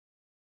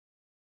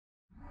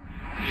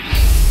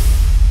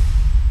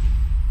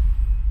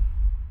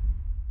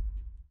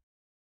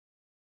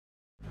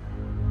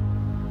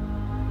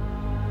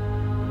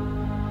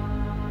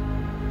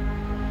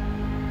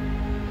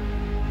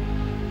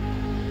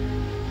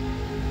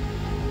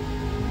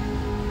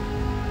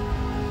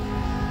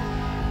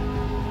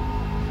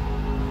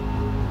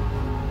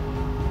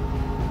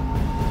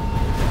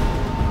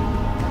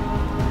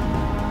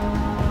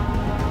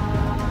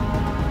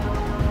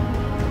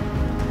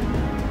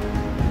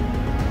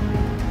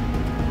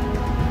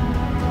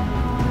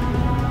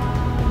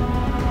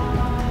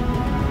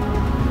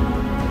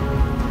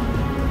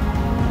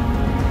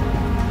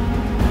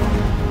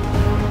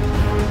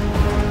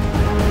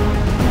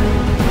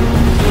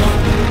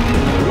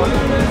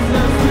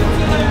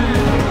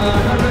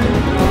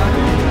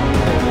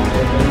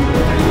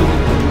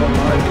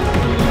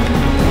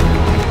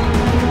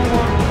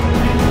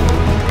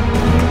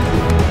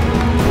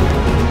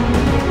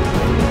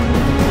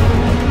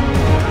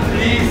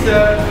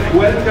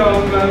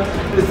welcome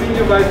the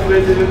Senior Vice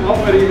President of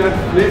MERIDA,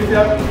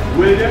 Mr.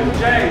 Julian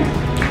Schelb.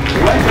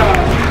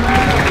 Welcome.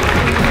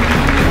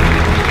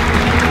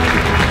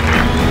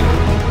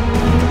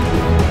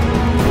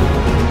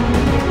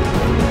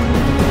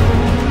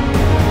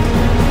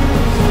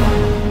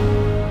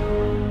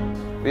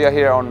 We are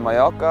here on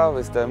Mallorca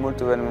with the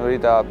MULTIVAN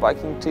MERIDA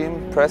biking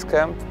team press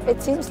camp.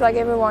 It seems like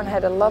everyone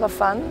had a lot of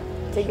fun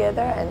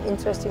together and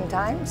interesting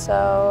time, so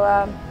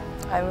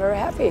I'm very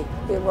happy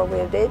with what we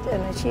did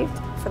and achieved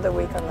for the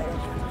week on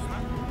Mallorca.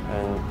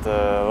 And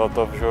a lot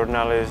of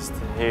journalists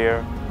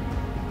here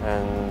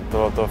and a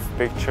lot of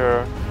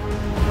pictures.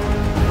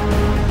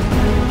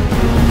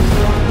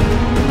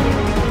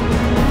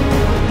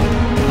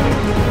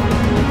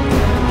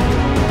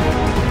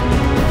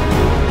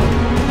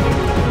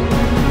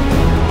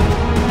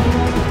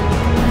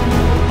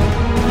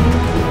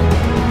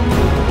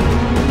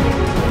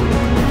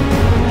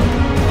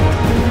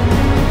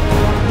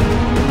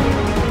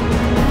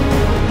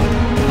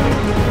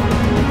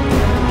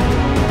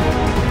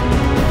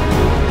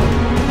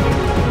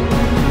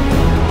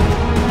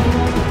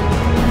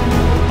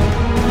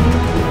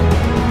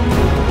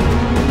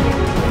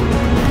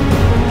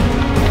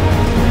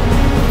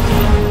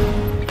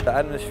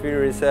 The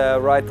atmosphere is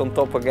right on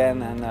top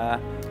again, and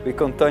we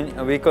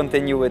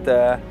continue with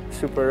the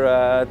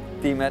super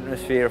team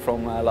atmosphere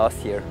from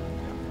last year.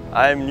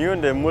 I'm new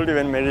in the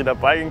MULTIVAN MERIDA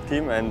biking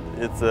team, and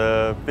it's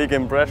a big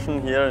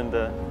impression here in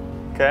the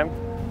camp.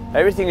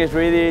 Everything is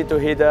ready to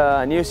hit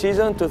a new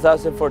season,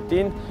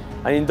 2014,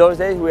 and in those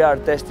days we are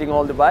testing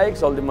all the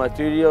bikes, all the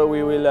material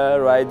we will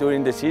ride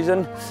during the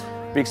season.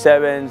 Big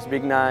 7s,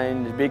 big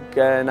 9s, big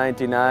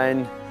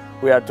 99.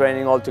 We are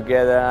training all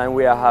together and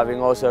we are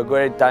having also a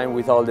great time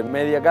with all the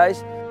media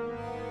guys.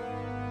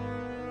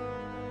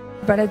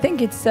 But I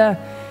think it's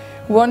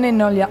one in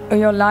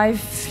your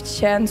life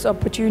chance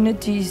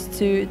opportunities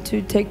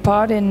to take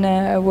part in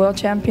a world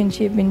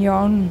championship in your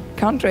own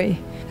country.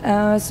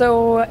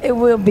 So it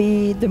will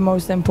be the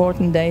most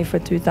important day for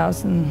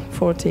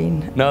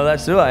 2014. No,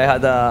 that's true. I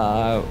had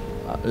a,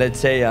 let's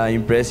say, an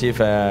impressive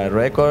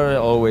record,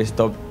 always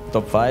top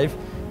 5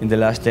 in the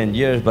last 10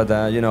 years.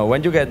 But you know,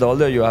 when you get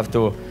older, you have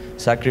to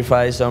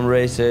sacrifice some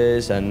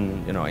races,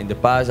 and you know, in the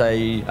past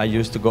I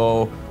used to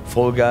go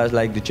full gas,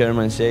 like the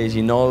chairman says,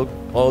 in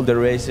all the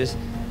races.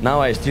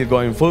 Now I still go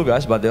in full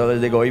gas, but the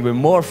others they go even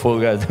more full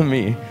gas than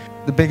me.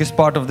 The biggest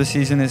part of the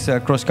season is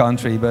cross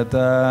country, but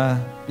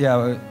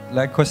yeah,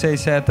 like José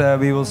said,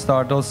 we will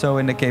start also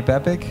in the Cape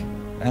Epic,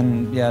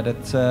 and yeah,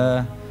 that's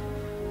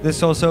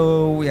this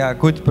also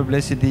good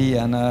publicity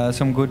and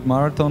some good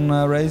marathon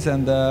race,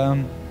 and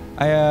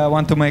I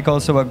want to make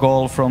also a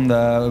goal from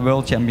the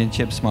World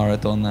Championships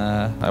marathon.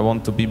 I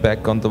want to be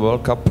back on the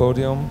World Cup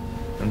podium,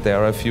 and there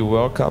are a few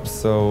World Cups,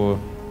 so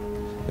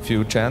a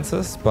few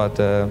chances, but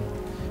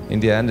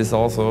in the end it's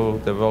also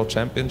the World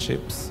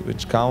Championships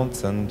which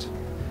counts, and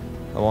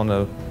I want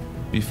to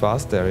be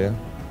fast there, yeah.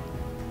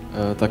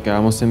 Tak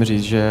já musím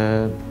říct,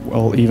 že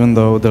well, even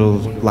though the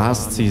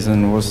last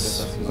season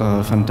was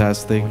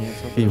fantastic,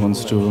 he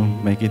wants to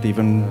make it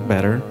even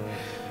better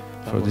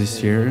for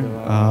this year.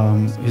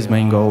 His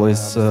main goal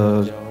is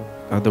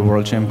the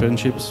World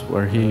Championships,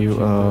 where he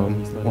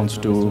wants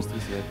to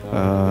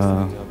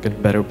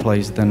get better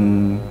place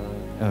than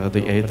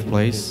the 8th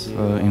place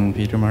in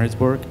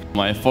Pietermaritzburg.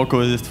 My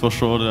focus is for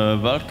sure the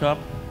World Cup,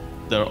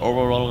 the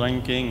overall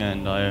ranking,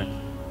 and I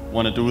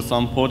want to do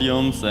some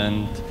podiums,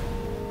 and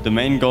the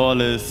main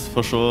goal is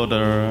for sure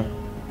the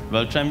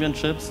World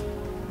Championships.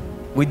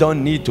 We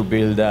don't need to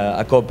build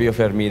a copy of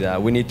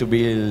Hermida. We need to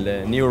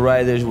build new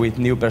riders with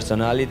new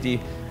personality,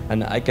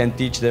 and I can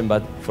teach them,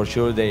 but for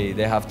sure they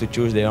have to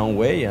choose their own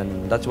way,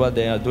 and that's what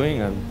they are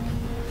doing. And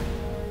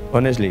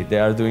honestly, they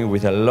are doing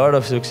with a lot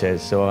of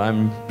success, so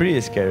I'm pretty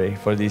scary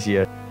for this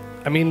year.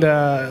 I mean,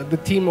 the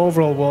team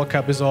overall World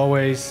Cup is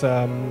always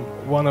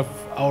one of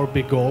our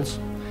big goals.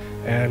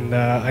 And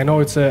I know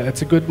it's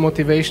a good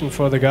motivation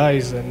for the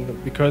guys,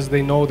 and because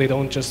they know they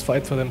don't just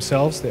fight for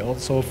themselves, they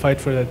also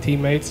fight for their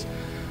teammates.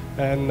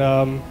 And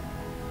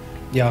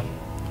yeah,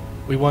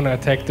 we want to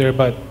attack there,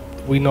 but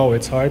we know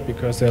it's hard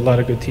because there are a lot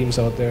of good teams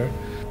out there.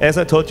 As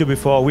I told you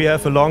before, we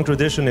have a long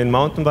tradition in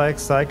mountain bike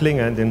cycling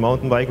and in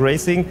mountain bike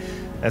racing.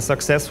 A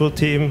successful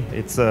team,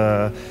 it's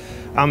an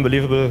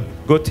unbelievable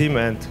good team,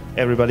 and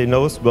everybody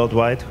knows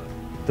worldwide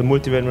the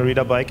MULTIVAN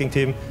MERIDA biking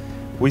team.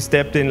 We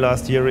stepped in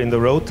last year in the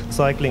road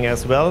cycling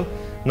as well.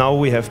 Now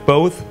we have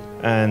both,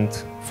 and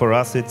for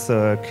us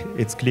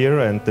it's clear,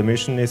 and the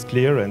mission is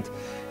clear, and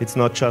it's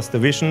not just a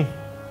vision,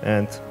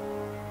 and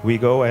we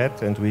go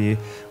ahead and we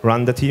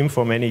run the team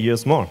for many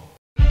years more.